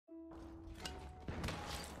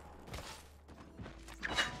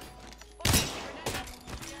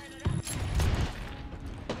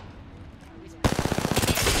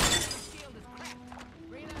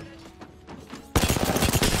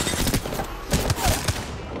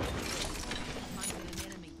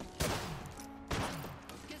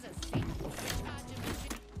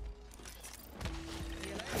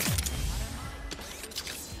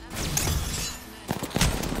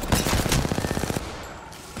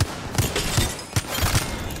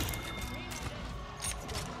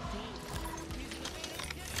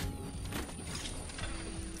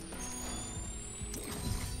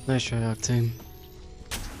Nice try, Octane.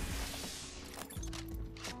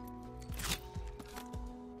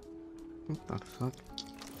 What the fuck?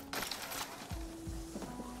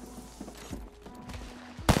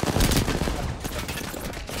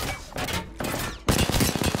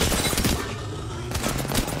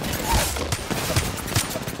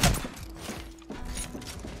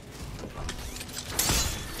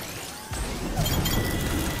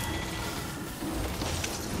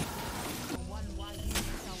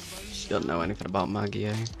 She don't know anything about Maggie,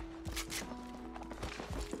 eh?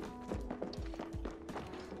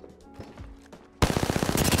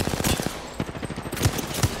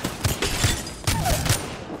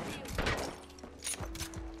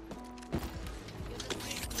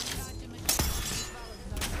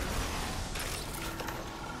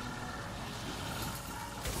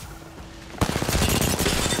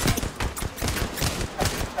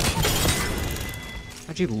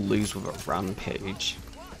 How'd you lose with a rampage?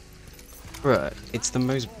 Bruh, it's the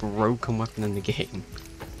most broken weapon in the game.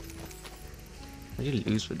 How'd you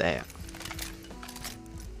lose with that?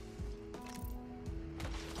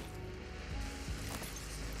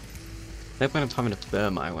 No point of having a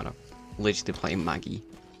thermite when I'm literally playing Maggie.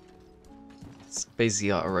 It's basically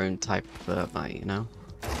our own type of thermite, you know?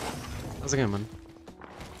 How's it going, man?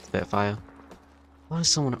 Spitfire. Why does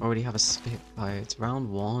someone already have a Spitfire? It's round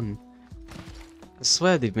 1. I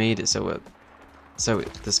swear they've made it so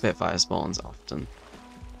the Spitfire spawns often.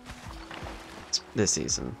 This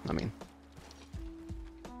season, I mean.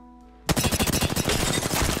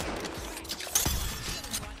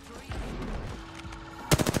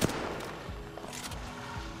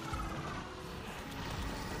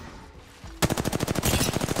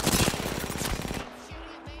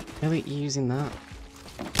 Really using that?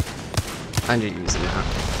 And you're using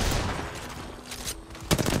that.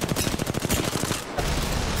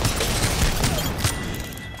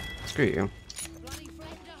 Screw you.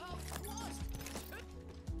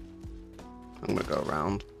 I'm gonna go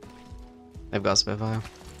around. They've got a Spitfire.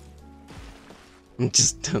 I'm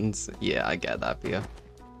just done. Yeah, I get that, Pia.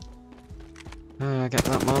 I get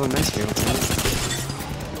that more than most people.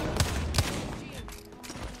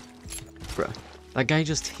 Bruh, that guy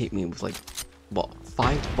just hit me with like, what,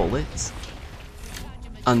 5 bullets?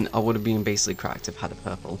 And I would have been basically cracked if I had a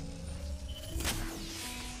purple.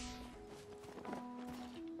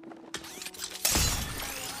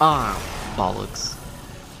 Ah, bollocks.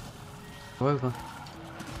 Go over.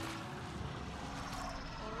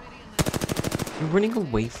 You're running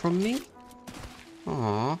away from me?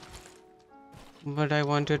 Aww. But I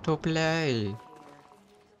wanted to play.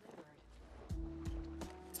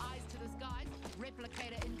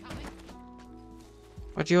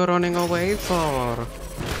 What you running away for?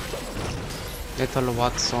 Little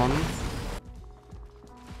Watson?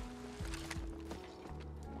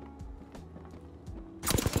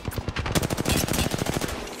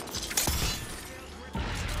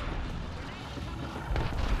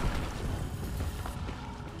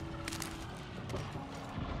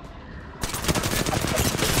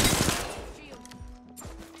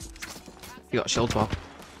 You got shield swap.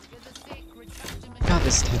 God,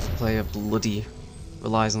 this type of player bloody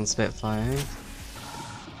relies on Spitfire. Eh?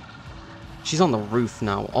 She's on the roof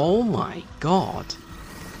now. Oh my god.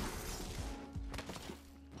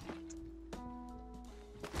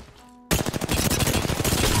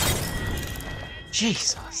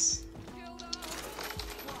 Jesus.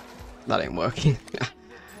 That ain't working.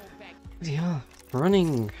 Yeah.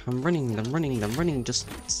 Running. I'm running. Just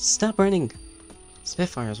stop running.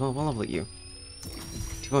 Spitfire as well. What level are you?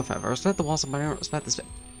 2.5. I respect the walls, but I don't respect the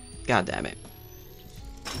God damn it.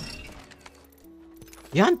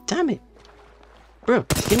 God damn it. Bro,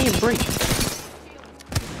 give me a break.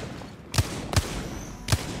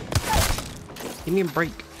 Give me a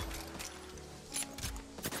break.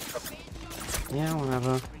 Yeah,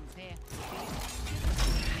 whatever.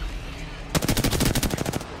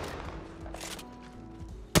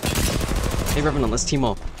 Hey, Revenant, let's team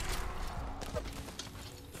up.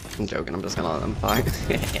 I'm joking, I'm just gonna let them fight.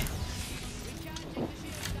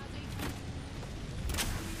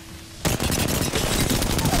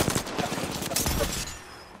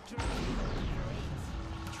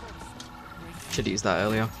 Should use that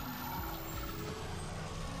earlier.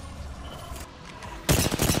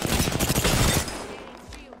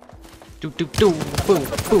 Boom,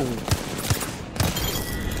 boom.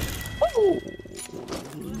 Ooh.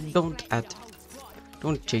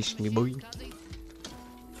 Don't chase me, boy.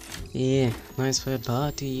 Yeah, nice third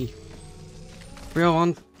party.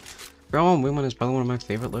 301. 301 Wingman is probably one of my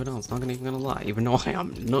favorite loadouts, not even gonna lie, even though I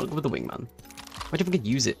am not good with the Wingman. Why do you think I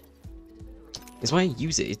use it? It's why I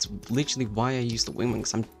use it. It's literally why I use the wingman,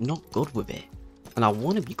 because I'm not good with it. And I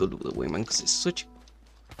want to be good with the wingman, because it's such...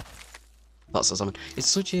 That's something. It's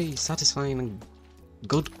such a satisfying and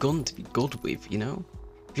good gun to be good with, you know?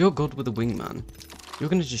 If you're good with the wingman, you're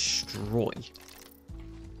going to destroy.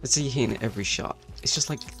 Let's say you're hitting every shot. It's just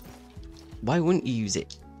like, why wouldn't you use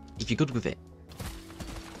it if you're good with it?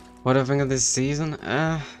 What do I think of this season?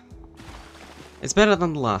 It's better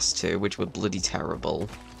than the last two, which were bloody terrible.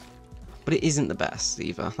 But it isn't the best,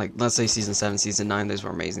 either. Like, let's say Season 7, Season 9, those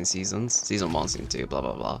were amazing seasons. Season 1, Season 2, blah,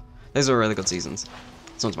 blah, blah. Those were really good seasons.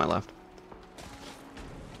 This one's to my left.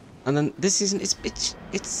 And then this season, it's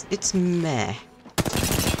meh.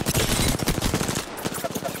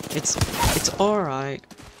 It's alright.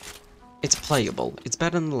 It's playable. It's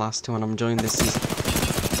better than the last two, and I'm enjoying this season.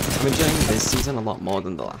 I'm enjoying this season a lot more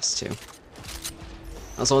than the last two.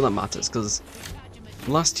 That's all that matters, because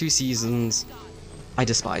the last two seasons, I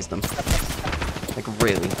despise them. Like,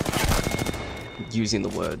 really. Using the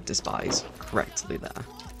word despise correctly there.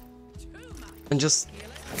 And just,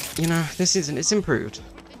 you know, this season, it's improved.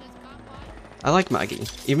 I like Maggie,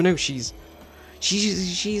 even though she's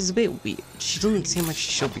a bit weird. She doesn't seem like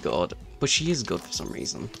she should be good, but she is good for some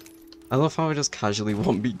reason. I love how I just casually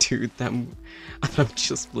 1v2'd them, and I'm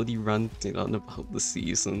just bloody ranting on about the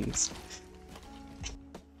seasons.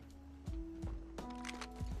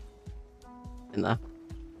 In there.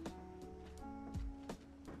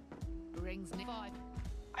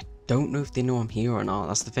 I don't know if they know I'm here or not.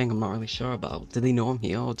 That's the thing I'm not really sure about. Do they know I'm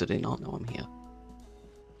here or do they not know I'm here?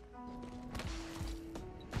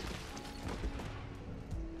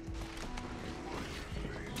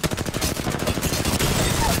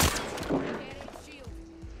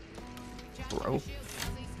 Bro.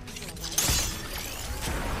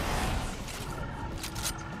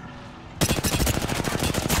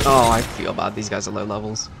 Oh, I feel bad. These guys are low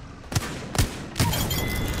levels.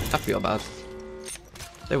 I feel bad.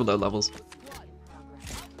 They were low levels.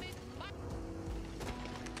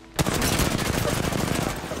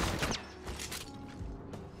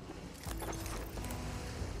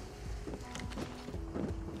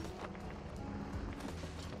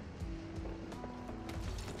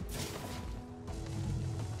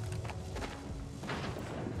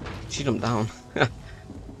 Shoot him down.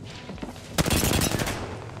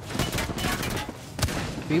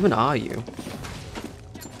 Who even are you?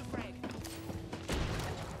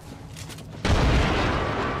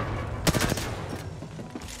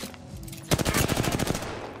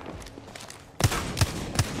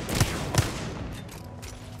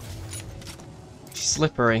 She's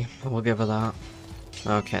slippery, we'll give her that.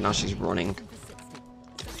 Okay, now she's running.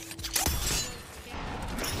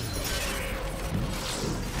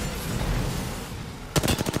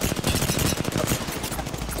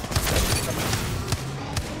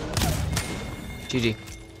 GG.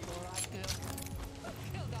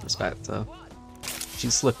 Respect her.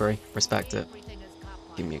 She's slippery. Respect it.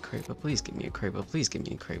 Give me a creeper, please give me a creeper, please give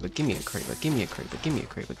me a creeper, give me a creeper, give me a creeper, give me a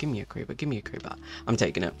creeper, give me a creeper, give me a creeper. I'm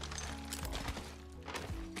taking it.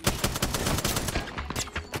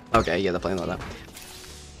 Okay, yeah, they're playing like that.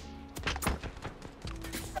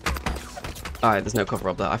 Alright, there's no cover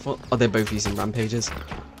up there. I thought, are they both using rampages?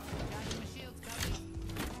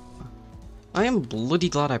 I am bloody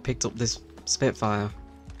glad I picked up this Spitfire.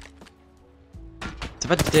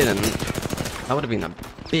 If I didn't, that would have been a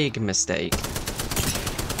big mistake.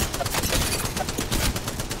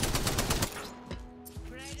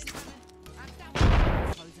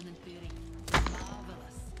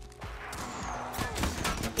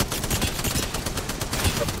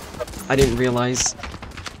 I didn't realize.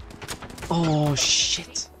 Oh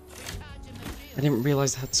shit! I didn't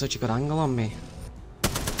realize they had such a good angle on me.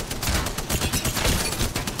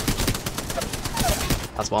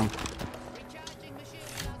 That's one.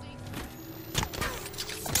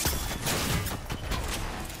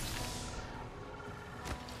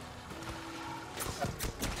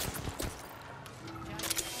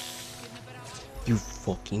 You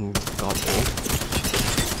fucking godhole.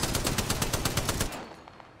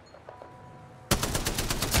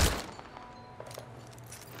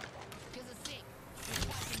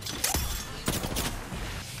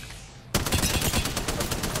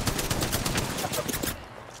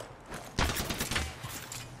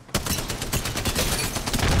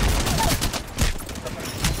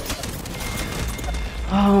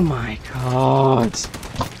 Oh my god.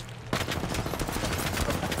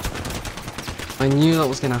 I knew that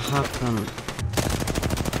was gonna happen.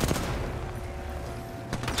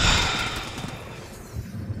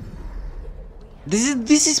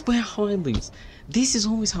 This is where how I lose. This is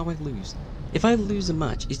always how I lose. If I lose a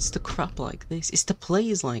match, it's the crap like this. It's the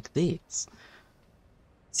plays like this.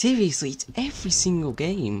 Seriously, it's every single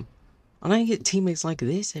game. And I get teammates like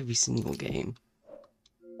this every single game.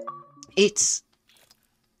 It's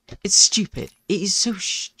stupid. It is so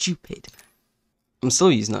stupid. I'm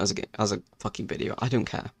still using that as a fucking video. I don't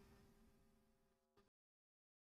care.